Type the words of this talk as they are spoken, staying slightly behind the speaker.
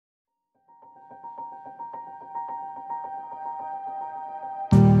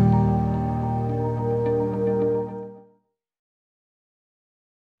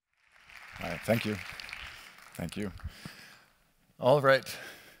Thank you. Thank you. All right.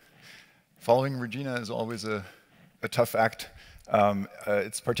 Following Regina is always a tough act.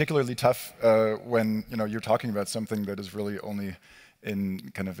 It's particularly tough when you're talking about something that is really only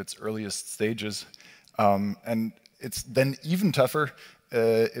in kind of its earliest stages, and it's then even tougher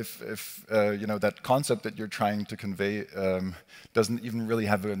if that concept that you're trying to convey doesn't even really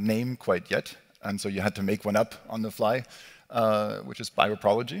have a name quite yet, and so you had to make one up on the fly, which is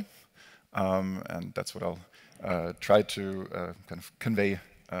bioprolegy, and that's what I'll try to kind of convey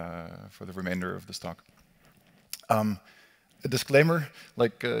for the remainder of this talk. A disclaimer,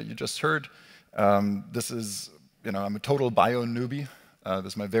 like you just heard, this is, I'm a total bio newbie. This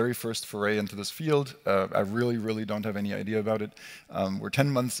is my very first foray into this field. I really, really don't have any idea about it. We're 10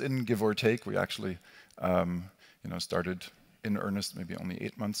 months in, give or take. We actually, started in earnest maybe only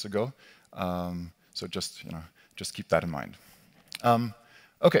 8 months ago. So just keep that in mind.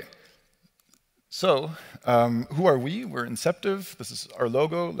 Okay. So, who are we? We're Inceptive. This is our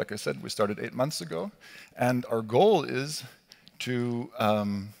logo. Like I said, we started 8 months ago. And our goal is to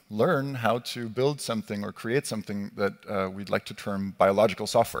learn how to build something or create something that we'd like to term biological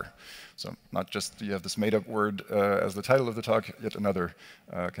software. So not just you have this made-up word as the title of the talk, yet another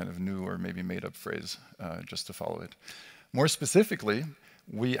kind of new or maybe made-up phrase just to follow it. More specifically,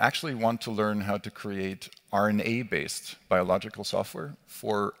 we actually want to learn how to create RNA-based biological software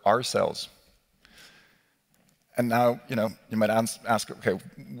for our cells. And now, you might ask, okay,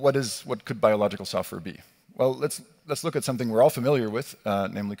 what could biological software be? Well, let's look at something we're all familiar with,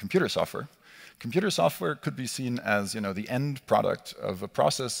 namely computer software. Computer software could be seen as, the end product of a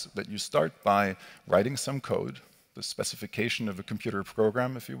process that you start by writing some code, the specification of a computer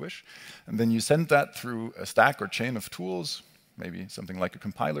program, if you wish, and then you send that through a stack or chain of tools, maybe something like a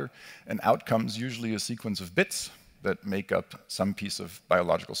compiler, and out comes usually a sequence of bits that make up some piece of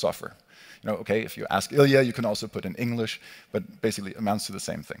biological software. Okay, if you ask Ilya, you can also put in English, but basically it amounts to the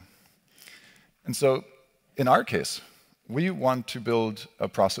same thing. And so, in our case, we want to build a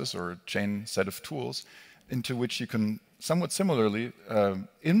process or a chain set of tools into which you can somewhat similarly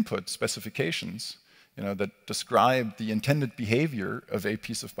input specifications that describe the intended behavior of a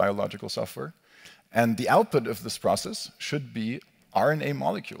piece of biological software. And the output of this process should be RNA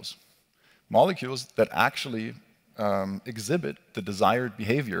molecules, molecules that actually exhibit the desired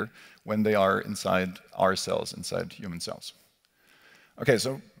behavior when they are inside our cells, inside human cells. Okay,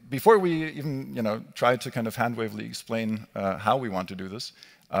 so before we even try to kind of hand-wavily explain how we want to do this,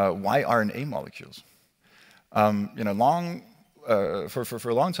 why RNA molecules? For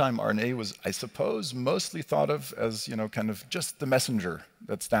a long time, RNA was, I suppose, mostly thought of as kind of just the messenger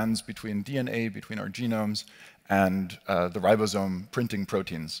that stands between DNA, between our genomes, and the ribosome printing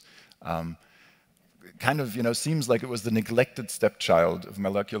proteins. Kind of seems like it was the neglected stepchild of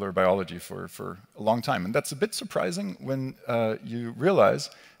molecular biology for a long time. And that's a bit surprising when you realize,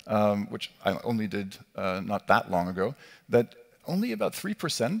 which I only did not that long ago, that only about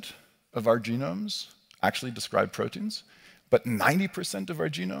 3% of our genomes actually describe proteins, but 90% of our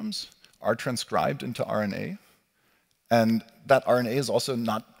genomes are transcribed into RNA. And that RNA is also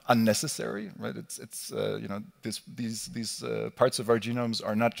not unnecessary, right? These parts of our genomes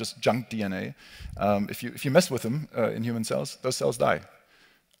are not just junk DNA. If you mess with them in human cells, those cells die.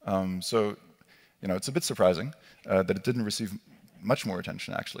 So it's a bit surprising that it didn't receive much more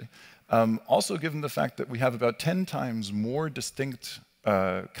attention, actually. Also, given the fact that we have about 10 times more distinct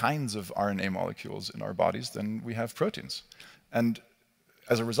kinds of RNA molecules in our bodies than we have proteins. And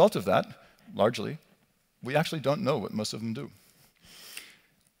as a result of that, largely, we actually don't know what most of them do.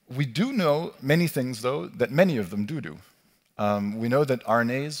 We do know many things, though, that many of them do. We know that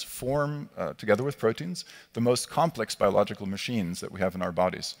RNAs form, together with proteins, the most complex biological machines that we have in our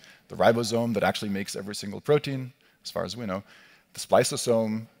bodies. The ribosome that actually makes every single protein, as far as we know, the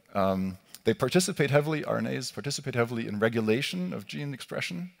spliceosome, they participate heavily, RNAs participate heavily in regulation of gene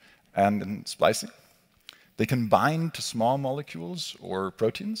expression and in splicing. They can bind to small molecules or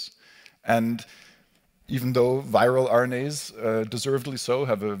proteins, and even though viral RNAs, deservedly so,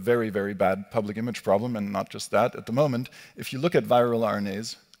 have a very, very bad public image problem, and not just that, at the moment, if you look at viral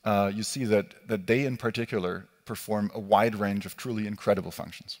RNAs, you see that they in particular perform a wide range of truly incredible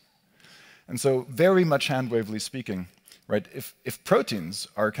functions. And so, very much hand-wavily speaking, right, if proteins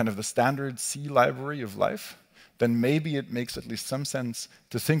are kind of the standard C library of life, then maybe it makes at least some sense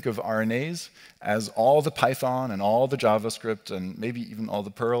to think of RNAs as all the Python and all the JavaScript and maybe even all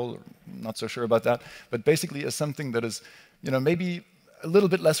the Perl, not so sure about that, but basically as something that is, maybe a little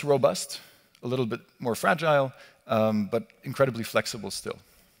bit less robust, a little bit more fragile, but incredibly flexible still.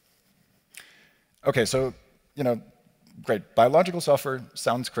 Okay, so, great. Biological software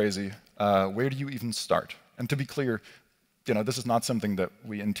sounds crazy. where do you even start? And to be clear, this is not something that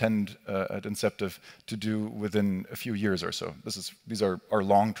we intend at Inceptive to do within a few years or so. These are our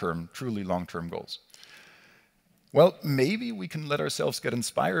long-term, truly long-term goals. Well, maybe we can let ourselves get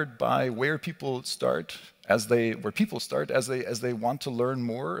inspired by where people start as they want to learn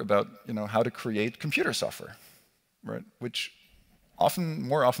more about how to create computer software, right? Which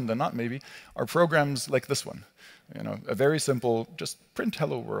more often than not, maybe, are programs like this one. A very simple, just print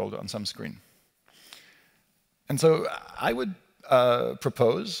hello world on some screen. And so I would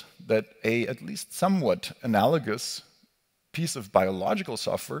propose that at least somewhat analogous piece of biological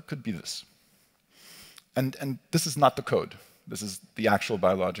software could be this. And this is not the code. This is the actual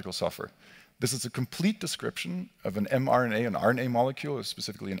biological software. This is a complete description of an mRNA, an RNA molecule,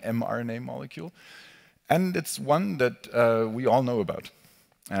 specifically an mRNA molecule. And it's one that we all know about.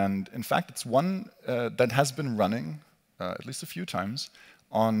 And in fact, it's one that has been running at least a few times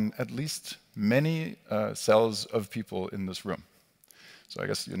on at least many cells of people in this room. So I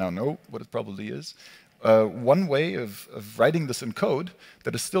guess you now know what it probably is. One way of writing this in code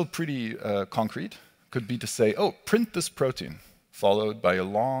that is still pretty concrete could be to say, oh, print this protein, followed by a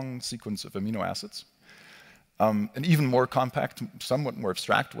long sequence of amino acids. An even more compact, somewhat more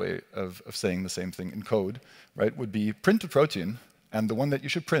abstract way of saying the same thing in code, right, would be print a protein, and the one that you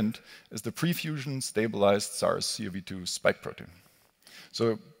should print is the pre-fusion stabilized SARS-CoV-2 spike protein.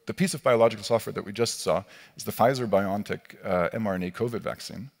 So the piece of biological software that we just saw is the Pfizer-BioNTech mRNA COVID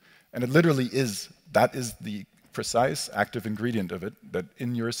vaccine, and it literally that is the precise active ingredient of it that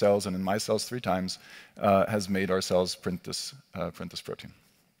in your cells and in my cells 3 times has made our cells print this protein.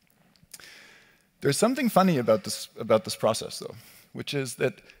 There's something funny about this process, though, which is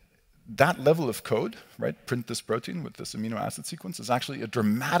that level of code, right, print this protein with this amino acid sequence, is actually a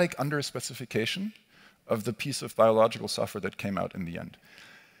dramatic underspecification of the piece of biological software that came out in the end.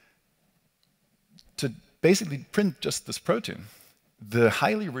 To basically print just this protein, the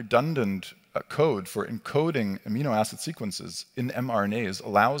highly redundant code for encoding amino acid sequences in mRNAs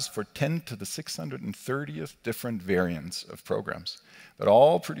allows for 10 to the 630th different variants of programs that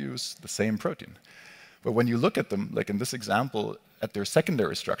all produce the same protein. But when you look at them, like in this example, at their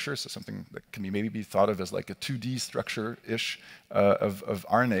secondary structure, so something that can maybe be thought of as like a 2D structure-ish of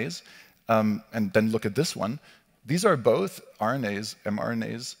RNAs, and then look at this one, these are both RNAs,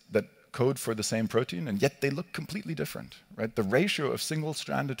 mRNAs, that code for the same protein, and yet they look completely different, right? The ratio of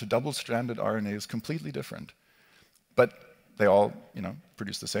single-stranded to double-stranded RNA is completely different. But they all,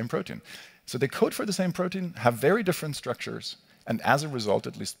 produce the same protein. So they code for the same protein, have very different structures, and as a result,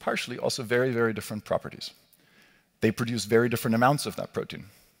 at least partially, also very, very different properties. They produce very different amounts of that protein.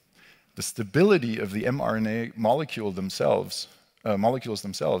 The stability of the mRNA molecules themselves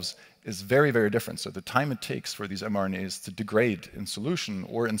is very, very different. So the time it takes for these mRNAs to degrade in solution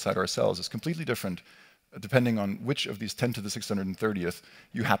or inside our cells is completely different depending on which of these 10 to the 630th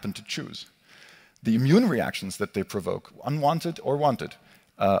you happen to choose. The immune reactions that they provoke, unwanted or wanted,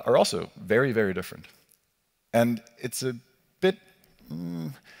 are also very, very different. And it's a bit,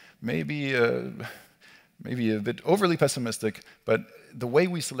 maybe a bit overly pessimistic, but the way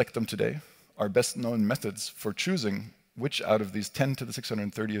we select them today, our best known methods for choosing which out of these 10 to the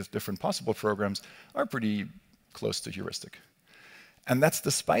 630th different possible programs are pretty close to heuristic. And that's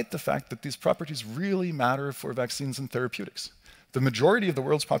despite the fact that these properties really matter for vaccines and therapeutics. The majority of the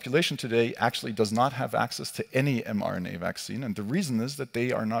world's population today actually does not have access to any mRNA vaccine, and the reason is that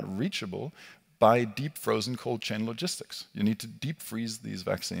they are not reachable by deep frozen cold chain logistics. You need to deep freeze these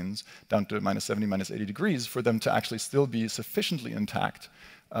vaccines down to -70, -80 degrees for them to actually still be sufficiently intact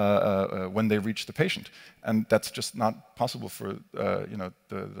when they reach the patient. And that's just not possible for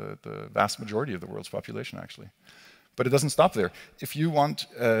the vast majority of the world's population, actually. But it doesn't stop there. If you want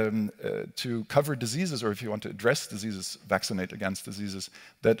to cover diseases, or if you want to address diseases, vaccinate against diseases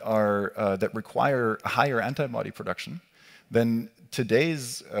that require a higher antibody production, then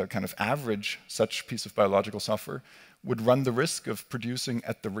today's kind of average such piece of biological software would run the risk of producing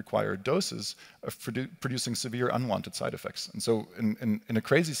at the required doses of producing severe unwanted side effects. And so in a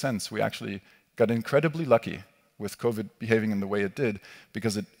crazy sense, we actually got incredibly lucky with COVID behaving in the way it did,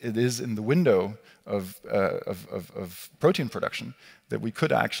 because it is in the window of protein production that we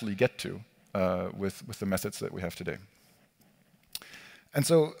could actually get to with the methods that we have today. And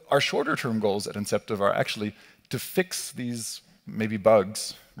so our shorter-term goals at Inceptive are actually to fix these maybe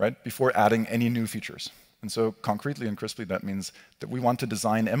bugs, right, before adding any new features. And so concretely and crisply, that means that we want to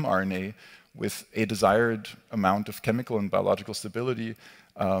design mRNA with a desired amount of chemical and biological stability,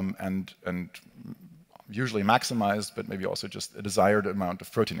 and usually maximized, but maybe also just a desired amount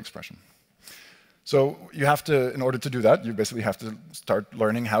of protein expression. So you have to, in order to do that, you basically have to start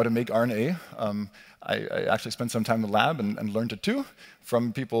learning how to make RNA. I actually spent some time in the lab and learned it too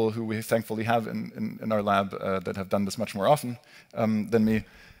from people who we thankfully have in our lab that have done this much more often than me.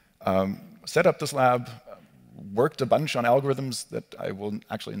 Set up this lab, worked a bunch on algorithms that I will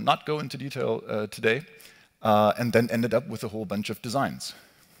actually not go into detail today, and then ended up with a whole bunch of designs.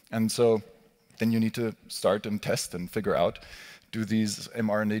 And so then you need to start and test and figure out, do these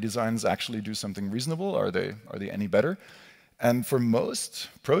mRNA designs actually do something reasonable? Are they any better? And for most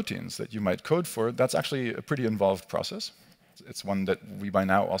proteins that you might code for, that's actually a pretty involved process. It's one that we by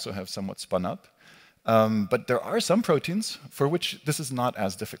now also have somewhat spun up. But there are some proteins for which this is not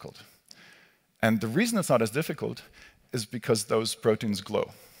as difficult. And the reason it's not as difficult is because those proteins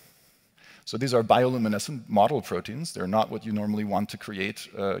glow. So these are bioluminescent model proteins. They're not what you normally want to create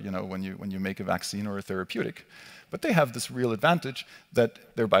when you make a vaccine or a therapeutic. But they have this real advantage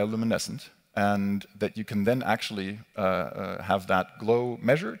that they're bioluminescent and that you can then actually have that glow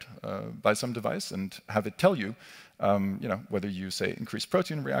measured by some device and have it tell you, whether you say increase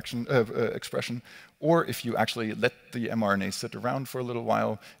protein reaction expression, or if you actually let the mRNA sit around for a little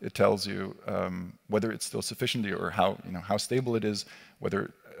while, it tells you whether it's still sufficiently or how stable it is,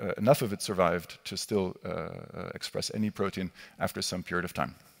 whether enough of it survived to still express any protein after some period of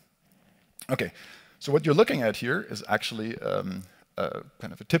time. Okay, so what you're looking at here is actually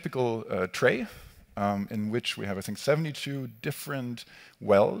kind of a typical tray in which we have, I think, 72 different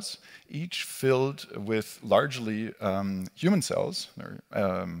wells, each filled with largely human cells,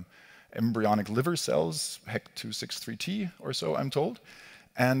 or embryonic liver cells, HEC263T or so, I'm told.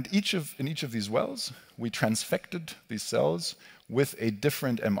 And in each of these wells, we transfected these cells with a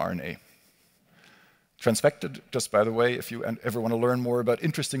different mRNA. Transfected, just by the way, if you ever want to learn more about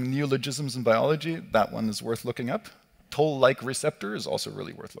interesting neologisms in biology, that one is worth looking up. Toll-like receptor is also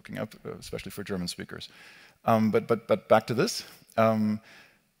really worth looking up, especially for German speakers. But back to this.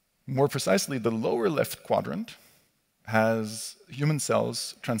 More precisely, the lower left quadrant has human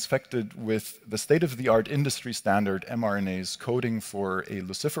cells transfected with the state-of-the-art industry standard mRNAs coding for a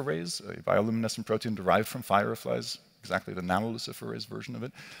luciferase, a bioluminescent protein derived from fireflies, exactly the nanoluciferase version of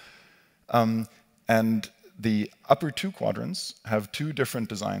it. And the upper two quadrants have two different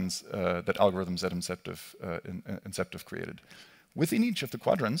designs that algorithms at Inceptive created. Within each of the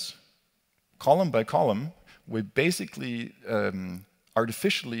quadrants, column by column, we basically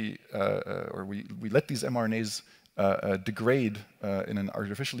artificially, or we let these mRNAs degrade in an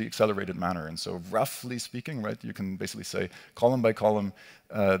artificially accelerated manner. And so roughly speaking, right, you can basically say column by column,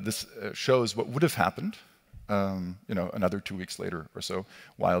 this shows what would have happened another 2 weeks later or so,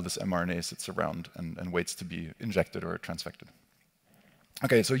 while this mRNA sits around and waits to be injected or transfected.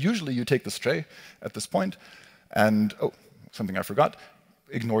 Okay, so usually you take this tray at this point, and oh, something I forgot,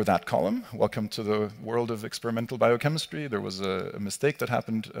 ignore that column. Welcome to the world of experimental biochemistry. There was a mistake that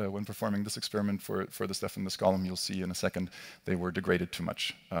happened when performing this experiment for the stuff in this column. You'll see in a second they were degraded too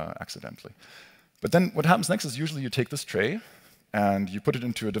much accidentally. But then what happens next is usually you take this tray and you put it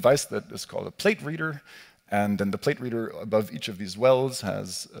into a device that is called a plate reader. And then the plate reader above each of these wells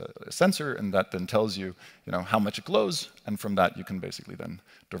has a sensor, and that then tells you, how much it glows. And from that, you can basically then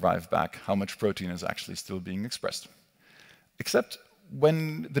derive back how much protein is actually still being expressed. Except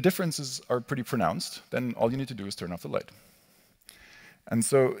when the differences are pretty pronounced, then all you need to do is turn off the light. And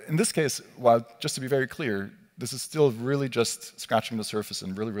so in this case, while just to be very clear, this is still really just scratching the surface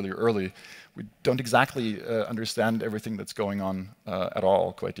and really, really early. We don't exactly understand everything that's going on at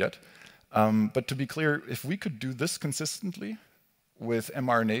all quite yet. But to be clear, if we could do this consistently with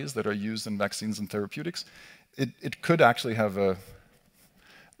mRNAs that are used in vaccines and therapeutics, it could actually have a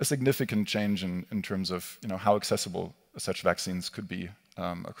significant change in terms of how accessible such vaccines could be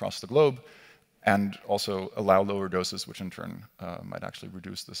across the globe, and also allow lower doses, which in turn might actually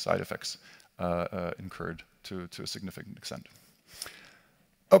reduce the side effects incurred to a significant extent.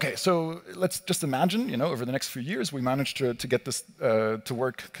 Okay, so let's just imagine, over the next few years, we managed to get this to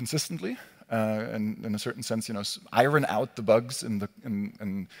work consistently, and in a certain sense, iron out the bugs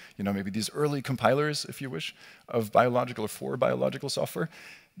in maybe these early compilers, if you wish, of biological or for biological software.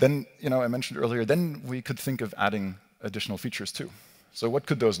 Then, I mentioned earlier, then we could think of adding additional features too. So what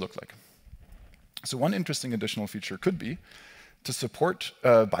could those look like? So one interesting additional feature could be to support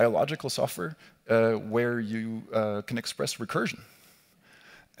biological software where you can express recursion.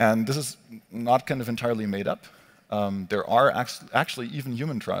 And this is not kind of entirely made up. There are actually even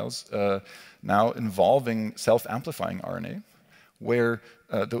human trials now involving self-amplifying RNA, where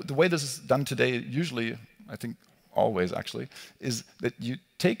the way this is done today, usually, I think always actually, is that you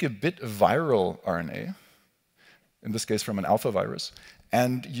take a bit of viral RNA, in this case from an alpha virus,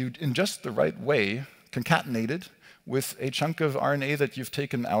 and you, in just the right way, concatenate it with a chunk of RNA that you've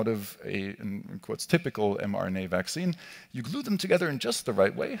taken out of a, in quotes, typical mRNA vaccine. You glue them together in just the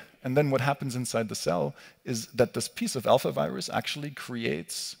right way, and then what happens inside the cell is that this piece of alpha virus actually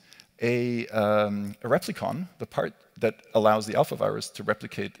creates a replicon, the part that allows the alpha virus to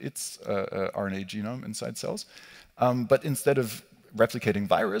replicate its RNA genome inside cells. But instead of replicating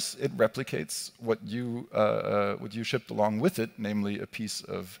virus, it replicates what you shipped along with it, namely a piece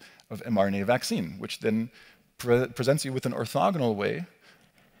of mRNA vaccine, which then presents you with an orthogonal way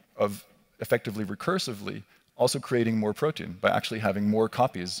of effectively recursively also creating more protein by actually having more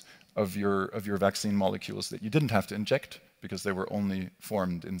copies of your vaccine molecules that you didn't have to inject because they were only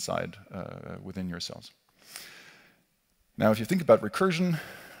formed inside within your cells. Now, if you think about recursion,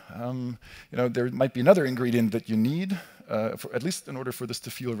 there might be another ingredient that you need, at least in order for this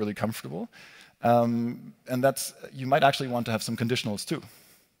to feel really comfortable, and that's you might actually want to have some conditionals too.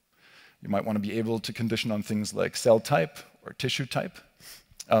 You might want to be able to condition on things like cell type or tissue type,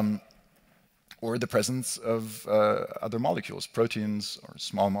 or the presence of other molecules, proteins or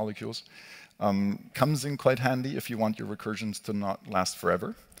small molecules. Comes in quite handy if you want your recursions to not last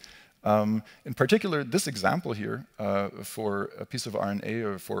forever. In particular, this example here for a piece of RNA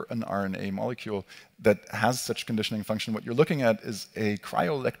or for an RNA molecule that has such conditioning function, what you're looking at is a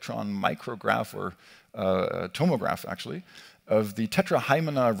cryo-electron micrograph or tomograph, actually, of the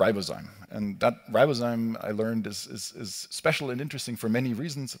tetrahymena ribozyme. And that ribozyme, I learned, is special and interesting for many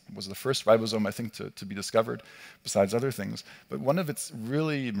reasons. It was the first ribosome, I think, to be discovered, besides other things. But one of its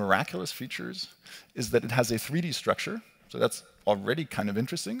really miraculous features is that it has a 3D structure. So that's already kind of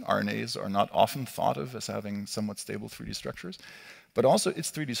interesting. RNAs are not often thought of as having somewhat stable 3D structures. But also,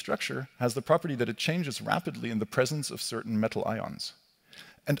 its 3D structure has the property that it changes rapidly in the presence of certain metal ions.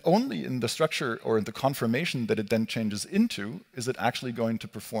 And only in the structure or in the conformation that it then changes into is it actually going to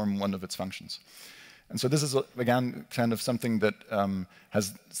perform one of its functions. And so this is, again, kind of something that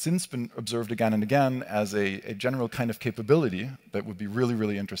has since been observed again and again as a general kind of capability that would be really,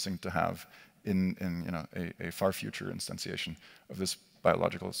 really interesting to have in a far future instantiation of this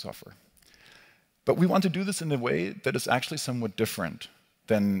biological software. But we want to do this in a way that is actually somewhat different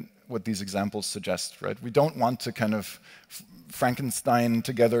than what these examples suggest, right? We don't want to kind of Frankenstein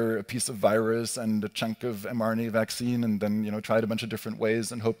together a piece of virus and a chunk of mRNA vaccine and then try it a bunch of different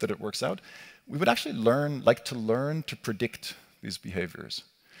ways and hope that it works out. We would actually like to learn to predict these behaviors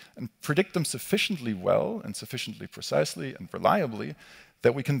and predict them sufficiently well and sufficiently precisely and reliably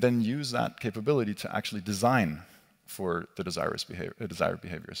that we can then use that capability to actually design for the desired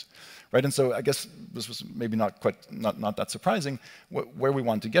behaviors, right? And so I guess this was maybe not that surprising. Where we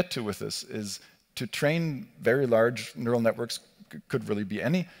want to get to with this is to train very large neural networks, could really be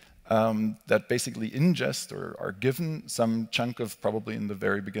any, that basically ingest or are given some chunk of, probably in the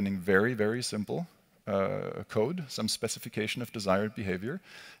very beginning, very, very simple code, some specification of desired behavior,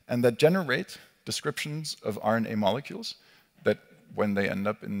 and that generate descriptions of RNA molecules that when they end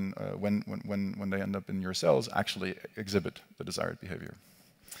up in when they end up in your cells, actually exhibit the desired behavior.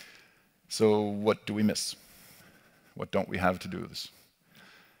 So what do we miss? What don't we have to do this?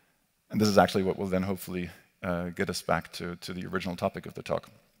 And this is actually what will then hopefully get us back to the original topic of the talk.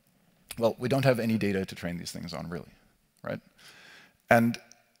 Well, we don't have any data to train these things on, really, right? And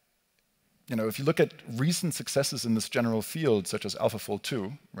if you look at recent successes in this general field, such as AlphaFold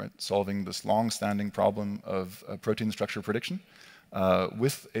 2, right, solving this long-standing problem of protein structure prediction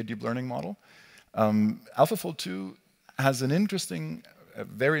with a deep learning model, AlphaFold 2 has a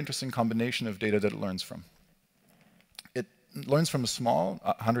very interesting combination of data that it learns from. It learns from a small,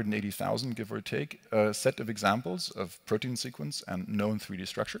 180,000, give or take, set of examples of protein sequence and known 3D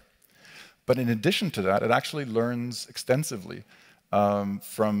structure. But in addition to that, it actually learns extensively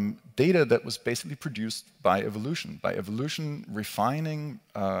from data that was basically produced by evolution refining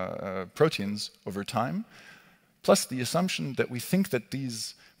proteins over time, plus the assumption that we think that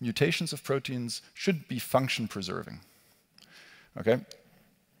these mutations of proteins should be function preserving. Okay?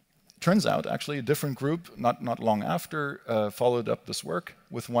 Turns out, actually, a different group, not long after, followed up this work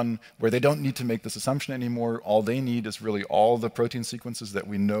with one where they don't need to make this assumption anymore. All they need is really all the protein sequences that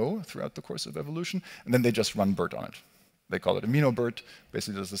we know throughout the course of evolution, and then they just run BERT on it. They call it AminoBERT,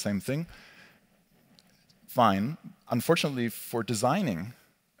 basically does the same thing. Fine. Unfortunately, for designing,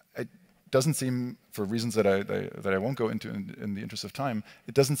 it doesn't seem, for reasons that I won't go into in the interest of time,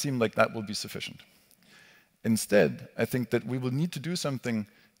 it doesn't seem like that will be sufficient. Instead, I think that we will need to do something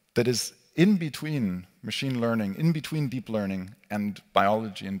that is in between machine learning, in between deep learning and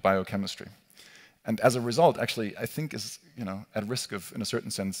biology and biochemistry. And as a result, actually, I think is at risk of, in a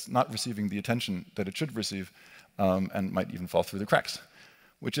certain sense, not receiving the attention that it should receive and might even fall through the cracks.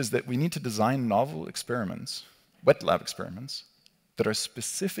 which is that we need to design novel experiments, wet lab experiments, that are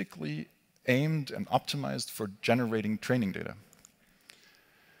specifically aimed and optimized for generating training data.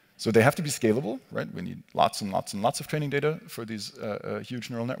 So they have to be scalable, right? We need lots and lots and lots of training data for these huge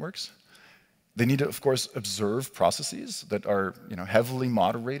neural networks. They need to, of course, observe processes that are heavily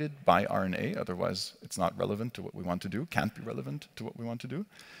moderated by RNA, otherwise it's not relevant to what we want to do, can't be relevant to what we want to do.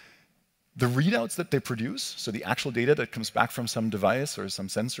 The readouts that they produce, so the actual data that comes back from some device or some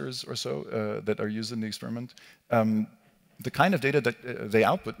sensors or so that are used in the experiment, the kind of data that they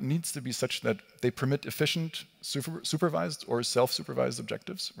output needs to be such that they permit efficient supervised or self-supervised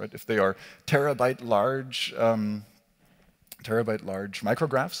objectives, right? If they are terabyte large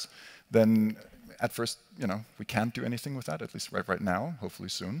micrographs, then at first, we can't do anything with that, at least right now, hopefully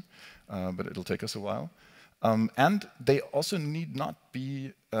soon, but it'll take us a while. And they also need not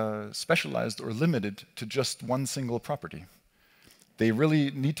be specialized or limited to just one single property. They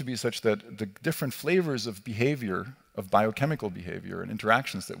really need to be such that the different flavors of behavior, of biochemical behavior and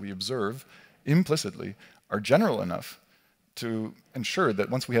interactions that we observe implicitly are general enough to ensure that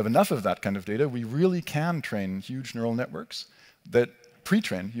once we have enough of that kind of data, we really can train huge neural networks that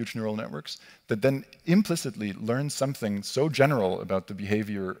pre-train huge neural networks that then implicitly learn something so general about the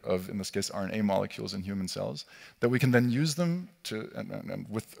behavior of, in this case, RNA molecules in human cells, that we can then use them to, and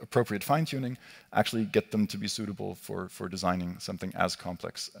with appropriate fine-tuning, actually get them to be suitable for designing something as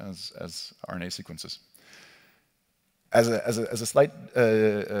complex as RNA sequences. As a slight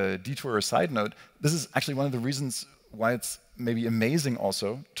detour or side note, this is actually one of the reasons why it's maybe amazing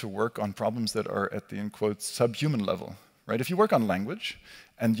also to work on problems that are at the, in quotes, subhuman level. Right? If you work on language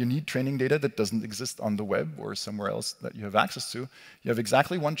and you need training data that doesn't exist on the web or somewhere else that you have access to, you have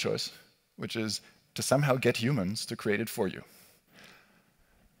exactly one choice, which is to somehow get humans to create it for you.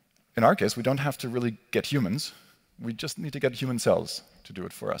 In our case, we don't have to really get humans. We just need to get human cells to do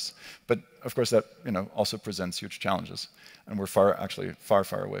it for us. But of course, that also presents huge challenges, and we're actually far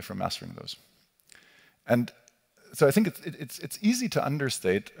away from mastering those. And so I think it's easy to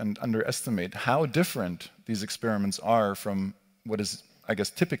understate and underestimate how different these experiments are from what is, I guess,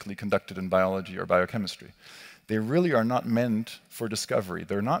 typically conducted in biology or biochemistry. They really are not meant for discovery.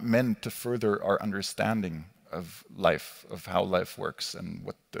 They're not meant to further our understanding of life, of how life works and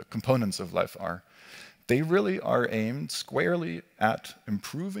what the components of life are. They really are aimed squarely at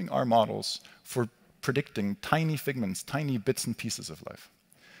improving our models for predicting tiny figments, tiny bits and pieces of life.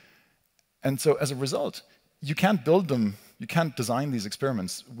 And so as a result, you can't build them, you can't design these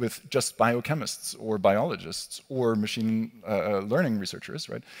experiments with just biochemists or biologists or machine learning researchers,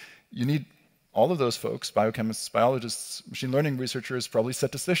 right? You need all of those folks, biochemists, biologists, machine learning researchers, probably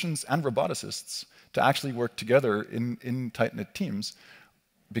statisticians and roboticists, to actually work together in tight-knit teams.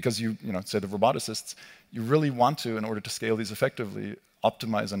 Because say the roboticists, you really want to, in order to scale these effectively,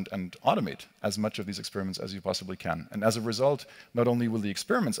 optimize and automate as much of these experiments as you possibly can. And as a result, not only will the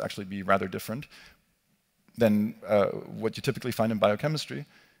experiments actually be rather different than what you typically find in biochemistry,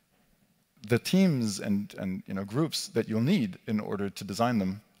 the teams and groups that you'll need in order to design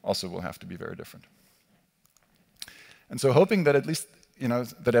them also will have to be very different. And so hoping that at least,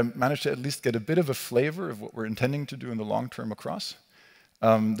 that I managed to at least get a bit of a flavor of what we're intending to do in the long term across,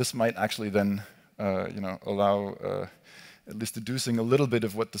 this might actually then, allow at least deducing a little bit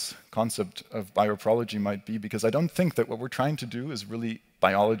of what this concept of bioprolegy might be, because I don't think that what we're trying to do is really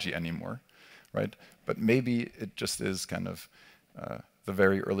biology anymore, right? But maybe it just is kind of the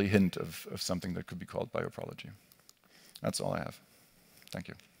very early hint of something that could be called bioprolegy. That's all I have. Thank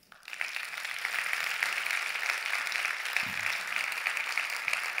you.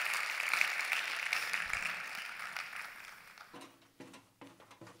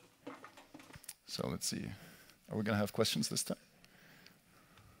 So let's see. Are we going to have questions this time?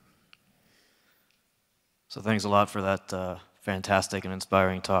 So thanks a lot for that fantastic and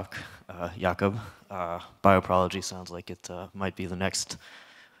inspiring talk, Jakob. Bioprolegy sounds like it might be the next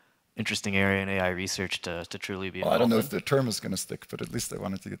interesting area in AI research to truly be involved in. I don't know if the term is going to stick, but at least I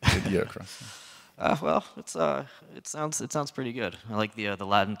wanted to get the idea across. Well, it sounds pretty good. I like the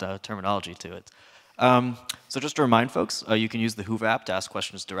Latin terminology to it. So just to remind folks, you can use the Hoover app to ask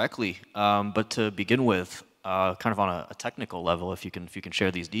questions directly. But to begin with, kind of on a technical level, if you can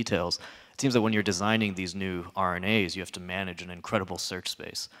share these details, it seems that when you're designing these new RNAs, you have to manage an incredible search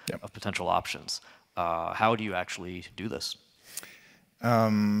space of potential options. How do you actually do this?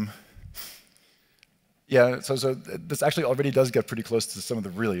 Yeah, so this actually already does get pretty close to some of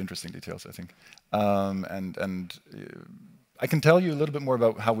the really interesting details, I think. And I can tell you a little bit more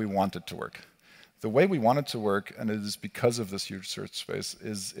about how we want it to work. The way we want it to work, and it is because of this huge search space,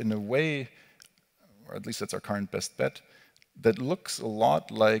 is in a way, or at least that's our current best bet, that looks a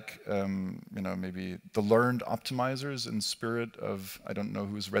lot like, maybe the learned optimizers in spirit of, I don't know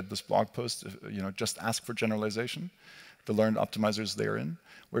who's read this blog post, just ask for generalization, the learned optimizers therein,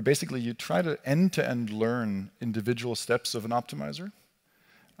 where basically you try to end-to-end learn individual steps of an optimizer.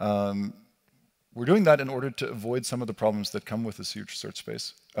 We're doing that in order to avoid some of the problems that come with this huge search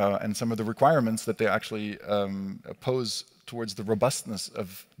space and some of the requirements that they actually pose towards the robustness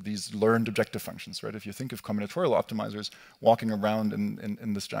of these learned objective functions, right? If you think of combinatorial optimizers walking around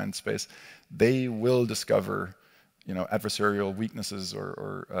in this giant space, they will discover adversarial weaknesses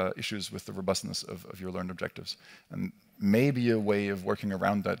or issues with the robustness of your learned objectives. And maybe a way of working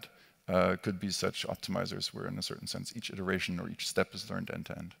around that could be such optimizers where, in a certain sense, each iteration or each step is learned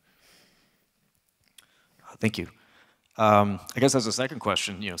end-to-end. Thank you. I guess as a second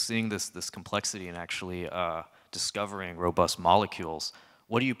question, seeing this complexity and actually discovering robust molecules,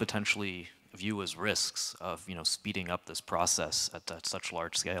 what do you potentially view as risks of speeding up this process at such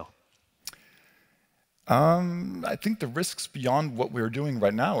large scale? I think the risks beyond what we're doing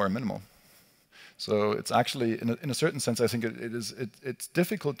right now are minimal. So it's actually, in a certain sense, I think it's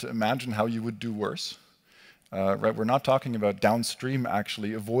difficult to imagine how you would do worse. Right, we're not talking about downstream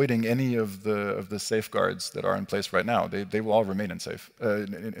actually avoiding any of the safeguards that are in place right now. They will all remain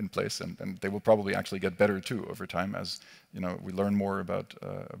in place, and they will probably actually get better too over time as we learn more about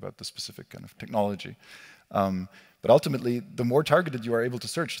the specific kind of technology. But ultimately, the more targeted you are able to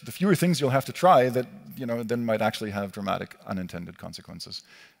search, the fewer things you'll have to try that then might actually have dramatic unintended consequences.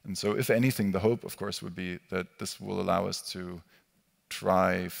 And so, if anything, the hope, of course, would be that this will allow us to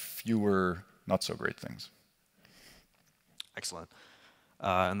try fewer not so great things. Excellent.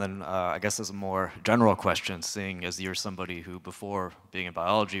 And then I guess as a more general question, seeing as you're somebody who before being in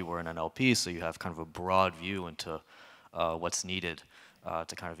biology were in NLP, so you have kind of a broad view into what's needed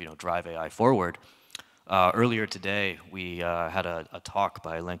to kind of drive AI forward. Earlier today, we had a talk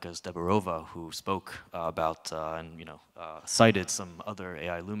by Lenka Zdeborova, who spoke about and cited some other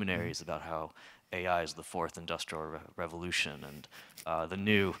AI luminaries about how AI is the fourth industrial revolution and the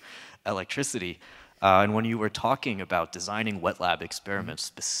new electricity. And when you were talking about designing wet lab experiments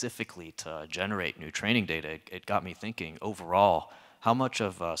specifically to generate new training data, it got me thinking overall, how much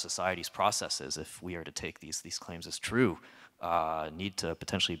of society's processes, if we are to take these claims as true, need to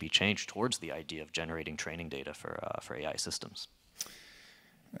potentially be changed towards the idea of generating training data for AI systems?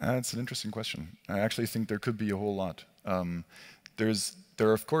 That's an interesting question. I actually think there could be a whole lot. There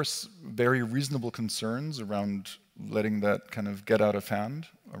are, of course, very reasonable concerns around letting that kind of get out of hand,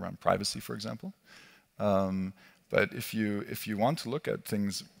 around privacy, for example. But if you want to look at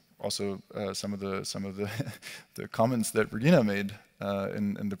things, also some of the the comments that Regina made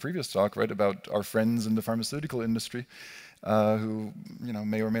in the previous talk, right, about our friends in the pharmaceutical industry, who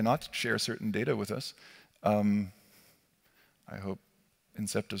may or may not share certain data with us. I hope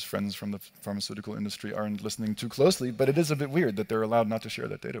Incepta's friends from the pharmaceutical industry aren't listening too closely, but it is a bit weird that they're allowed not to share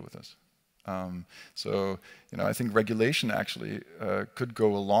that data with us. So I think regulation actually could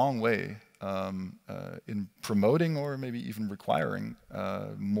go a long way in promoting or maybe even requiring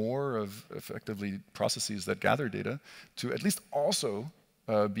more of effectively processes that gather data to at least also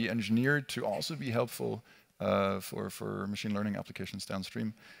be engineered to also be helpful for machine learning applications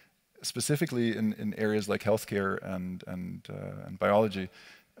downstream, specifically in areas like healthcare and biology.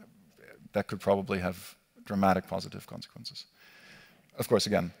 That could probably have dramatic positive consequences. Of course,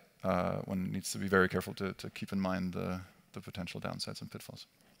 again, one needs to be very careful to keep in mind the potential downsides and pitfalls.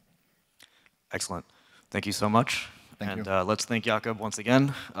 Excellent. Thank you so much. Thank you. And let's thank Jakob once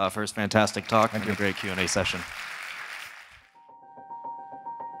again for his fantastic talk and you. a great Q&A session.